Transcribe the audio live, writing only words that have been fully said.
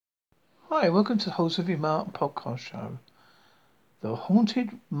Hi, welcome to the Host of Your Mark podcast show. The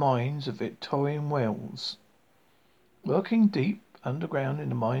Haunted Mines of Victorian Wells. Working deep underground in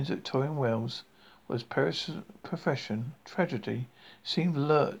the mines of Victorian Wells was Paris' profession. Tragedy seemed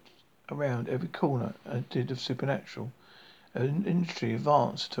lurked around every corner, as did the supernatural. An industry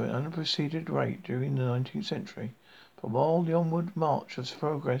advanced to an unprecedented rate during the 19th century. But while the onward march of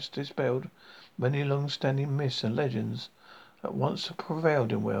progress dispelled many long-standing myths and legends that once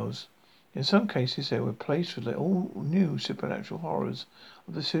prevailed in Wales, in some cases they were replaced with the all-new supernatural horrors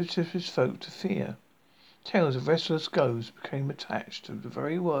of the superstitious folk to fear. Tales of restless ghosts became attached to the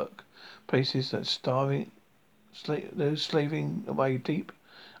very work places that those slaving away deep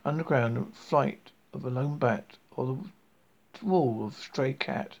underground, the flight of a lone bat or the wall of a stray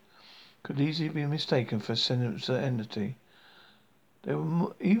cat could easily be mistaken for serenity. There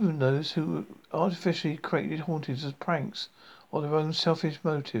were even those who artificially created hauntings as pranks or their own selfish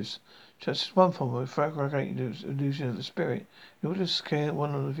motives, just as one form of fabricating the illusion of a spirit in order to scare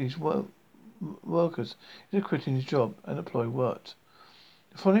one of his workers into quitting his job and the ploy worked.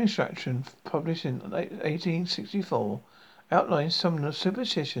 The following extraction, published in 1864, outlines some of the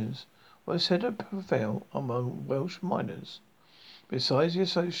superstitions that are said to prevail among Welsh miners. Besides the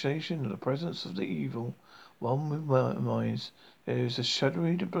association of the presence of the evil one with mines, there is a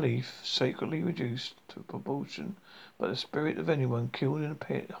shuddery belief, sacredly reduced to proportion, but the spirit of anyone killed in a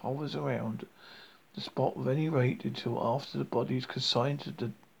pit hovers around the spot at any rate until after the body is consigned to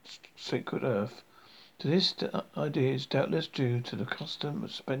the sacred earth. To this idea is doubtless due to the custom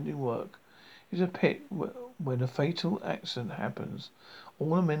of spending work. It is a pit when a fatal accident happens.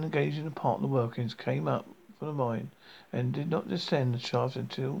 All the men engaged in the part of the workings came up from the mine and did not descend the shaft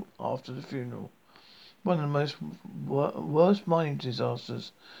until after the funeral. One of the most worst mining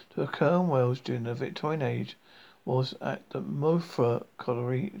disasters to occur in Wales during the Victorian age was at the Merthyr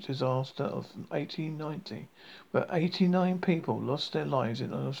Colliery disaster of 1890, where 89 people lost their lives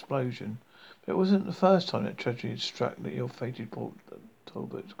in an explosion. But it wasn't the first time that tragedy had struck the ill-fated Port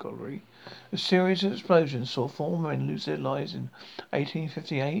Talbot Colliery. A series of explosions saw 4 men lose their lives in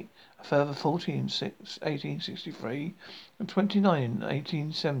 1858, a further 40 in 1863, and 29 in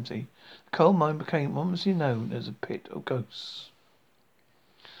 1870. The coal mine became ominously known as a pit of ghosts.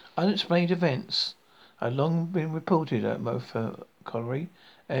 Unexplained events had long been reported at Merthyr Colliery,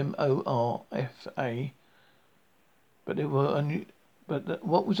 MORFA, but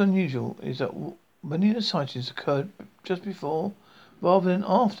what was unusual is that many of the sightings occurred just before rather than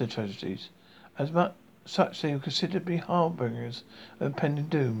after tragedies. As such, they were considered to be harbingers of impending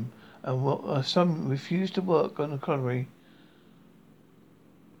doom, and some refused to work on the colliery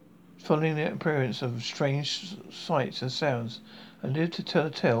following the appearance of strange sights and sounds, and lived to tell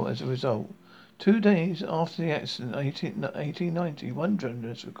a tale as a result. 2 days after the accident, 1890, one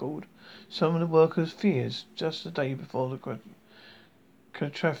journalist recalled some of the workers' fears just the day before the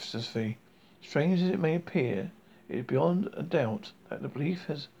catastrophe. Strange as it may appear, it is beyond a doubt that the belief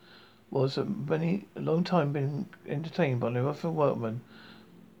was that many a long time been entertained by the other workmen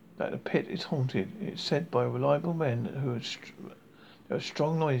that the pit is haunted. It is said by reliable men who had there were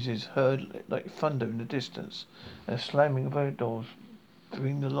strong noises heard like thunder in the distance and a slamming of boat doors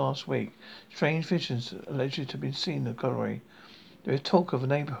during the last week. Strange visions alleged to have been seen in the colliery. There is talk of a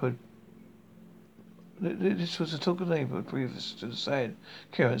neighbourhood. This was a talk of the neighbourhood previous to the sad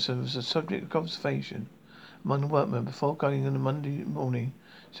occurrence and was a subject of conversation among the workmen before going on the Monday morning,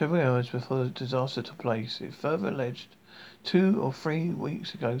 several hours before the disaster took place. It further alleged 2 or 3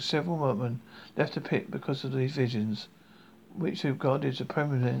 weeks ago several workmen left the pit because of these visions, which they regarded as a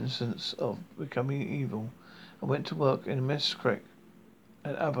premonitions of becoming evil, and went to work in a mess creek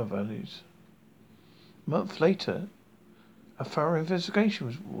at Abervalleys. A month later, a thorough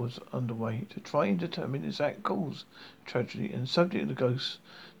investigation was underway to try and determine the exact cause of tragedy, and the subject of the ghosts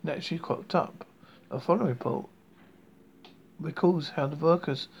naturally cropped up. A following report recalls how the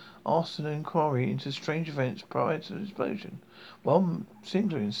workers asked an inquiry into strange events prior to the explosion. One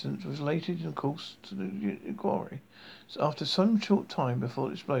singular incident was related in course to the inquiry. So after some short time before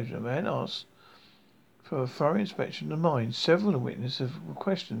the explosion, a man asked for a thorough inspection of the mine. Several of the witnesses were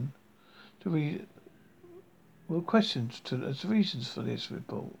questioned as the reasons for this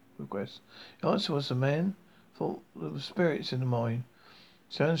request. The answer was the man thought there were spirits in the mine.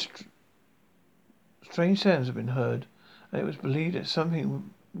 Strange sounds had been heard, and it was believed that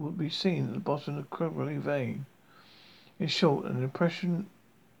something would be seen at the bottom of the Crowley vein. In short, an impression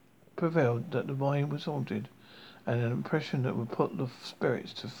prevailed that the mine was haunted, and an impression that would put the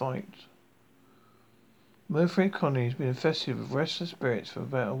spirits to fight. Merthyr Colliery has been infested with restless spirits for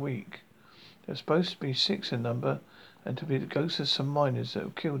about a week. There are supposed to be 6 in number, and to be the ghosts of some miners that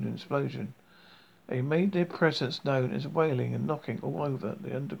were killed in an explosion. They made their presence known as wailing and knocking all over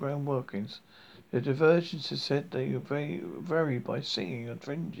the underground workings. The divergences said they vary by singing on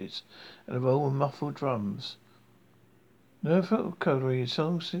fringes and the roll of muffled drums. Norfolk Colliery is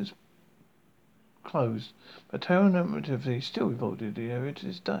long since closed, but paranormality still revolted the area to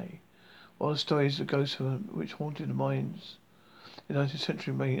this day. While the stories of ghosts which haunted the mines in the 19th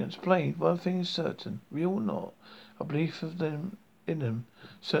century remain unexplained, one thing is certain, real or not, a belief in them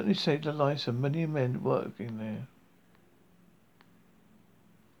certainly saved the lives of many men working there.